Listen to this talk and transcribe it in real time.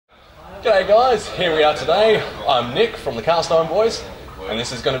G'day guys, here we are today. I'm Nick from the Cast Iron Boys, and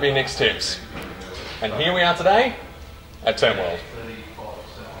this is going to be Nick's Tips. And here we are today at Tentworld.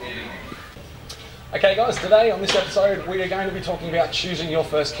 Okay guys, today on this episode we are going to be talking about choosing your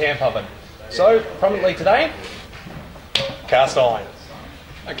first camp oven. So, prominently today, cast iron.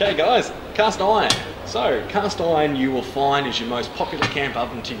 Okay guys, cast iron. So, cast iron you will find is your most popular camp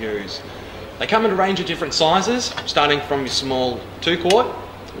oven to use. They come in a range of different sizes, starting from your small 2-quart,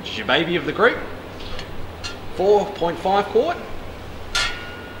 which is your baby of the group, 4.5 quart,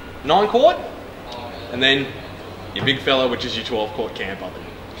 9 quart, and then your big fella, which is your 12-quart camp oven.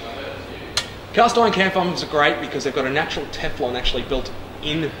 Cast iron camp ovens are great because they've got a natural Teflon actually built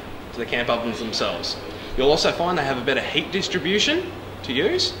into the camp ovens themselves. You'll also find they have a better heat distribution to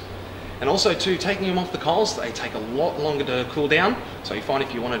use, and also too, taking them off the coals, they take a lot longer to cool down, so you find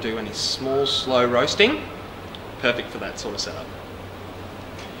if you want to do any small, slow roasting, perfect for that sort of setup.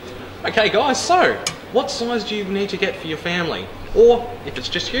 Okay guys, so what size do you need to get for your family? Or, if it's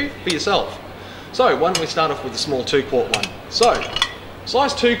just you, for yourself? So, why don't we start off with the small 2-quart one. So,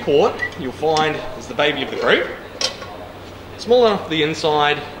 size 2-quart, you'll find is the baby of the group. Small enough for the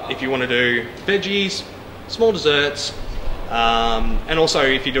inside if you want to do veggies, small desserts, and also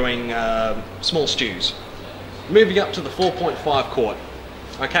if you're doing small stews. Moving up to the 4.5 quart.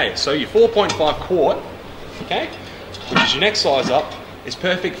 Okay, so your 4.5 quart, okay, which is your next size up, is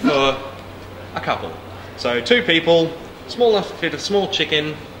perfect for a couple. So 2 people, small enough to fit a small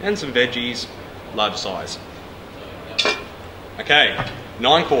chicken and some veggies, large size. Okay,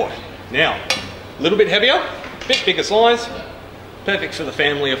 9 quart. Now, a little bit heavier, bit bigger size, perfect for the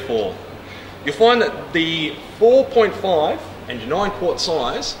family of 4. You'll find that the 4.5 and your 9 quart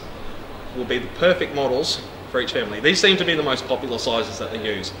size will be the perfect models for each family. These seem to be the most popular sizes that they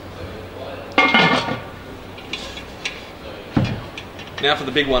use. Now for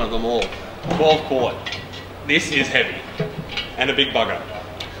the big one of them all, 12 quart. This is heavy and a big bugger.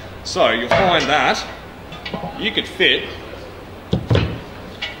 So you'll find that you could fit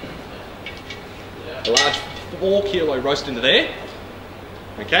a large 4 kilo roast into there,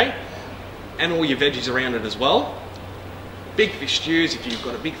 okay, and all your veggies around it as well. Big fish stews if you've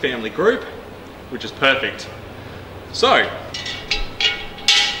got a big family group, which is perfect. So,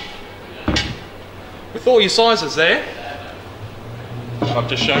 with all your sizes there, I've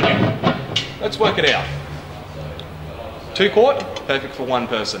just shown you, let's work it out. 2 quart, perfect for 1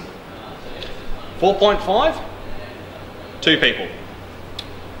 person. 4.5, 2 people.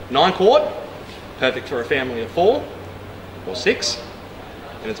 9 quart, perfect for a family of 4 or 6,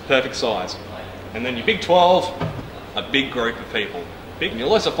 and it's a perfect size. And then your big 12, a big group of people. And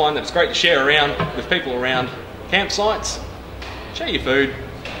you'll also find that it's great to share around with people around campsites, share your food,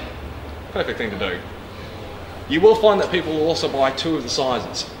 perfect thing to do. You will find that people will also buy 2 of the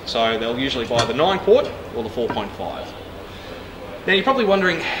sizes, so they'll usually buy the 9 quart or the 4.5. Now you're probably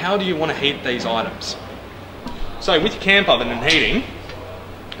wondering, how do you want to heat these items? So with your camp oven and heating,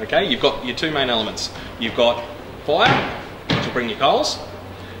 okay, you've got your 2 main elements. You've got fire, which will bring your coals,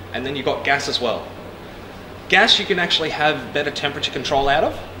 and then you've got gas as well. Gas you can actually have better temperature control out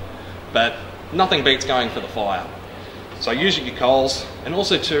of, but nothing beats going for the fire. So using your coals, and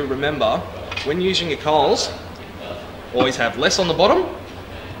also to remember, when using your coals, always have less on the bottom,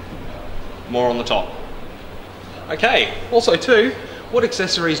 more on the top. Okay, also too, what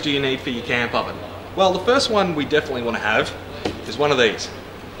accessories do you need for your camp oven? Well, the first one we definitely want to have is one of these,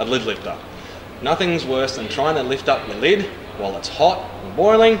 a lid lifter. Nothing's worse than trying to lift up your lid while it's hot and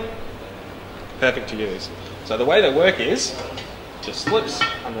boiling. Perfect to use. So the way they work is, just slips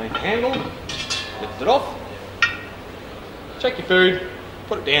underneath the handle, lift it off, check your food,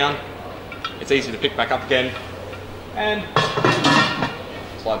 put it down, it's easy to pick back up again, and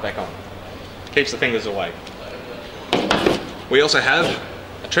slide back on. Keeps the fingers away. We also have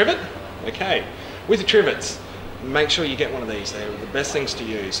a trivet. Okay, with the trivets, make sure you get one of these. They're the best things to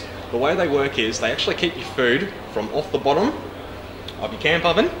use. The way they work is they actually keep your food from off the bottom of your camp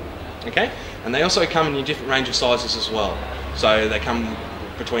oven, okay? And they also come in your different range of sizes as well. So they come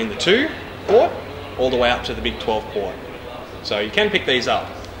between the 2 quart all the way up to the big 12 quart. So you can pick these up,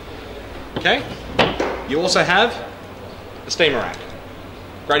 okay? You also have a steamer rack.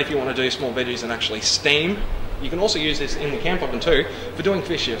 Great if you want to do small veggies and actually steam. You can also use this in the camp oven too for doing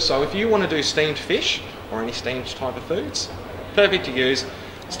fish. So if you want to do steamed fish or any steamed type of foods, perfect to use.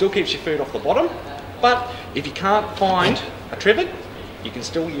 Still keeps your food off the bottom, but if you can't find a trivet, you can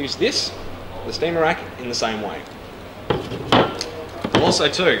still use this, the steamer rack, in the same way. Also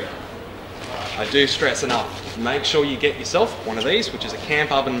too, I do stress enough, make sure you get yourself one of these, which is a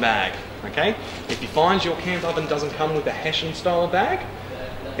camp oven bag, okay? If you find your camp oven doesn't come with a Hessian style bag,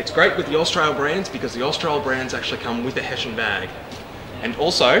 It's great with the Austral brands because the Austral brands actually come with a Hessian bag. And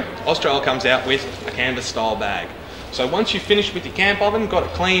also, Austral comes out with a canvas style bag. So once you've finished with your camp oven, got it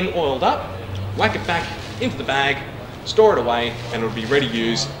clean, oiled up, whack it back into the bag, store it away, and it'll be ready to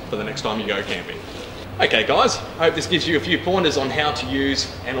use for the next time you go camping. Okay guys, I hope this gives you a few pointers on how to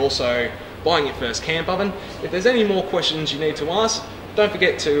use and also buying your first camp oven. If there's any more questions you need to ask, don't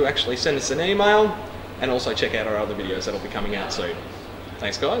forget to actually send us an email and also check out our other videos that'll be coming out soon.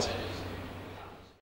 Thanks guys.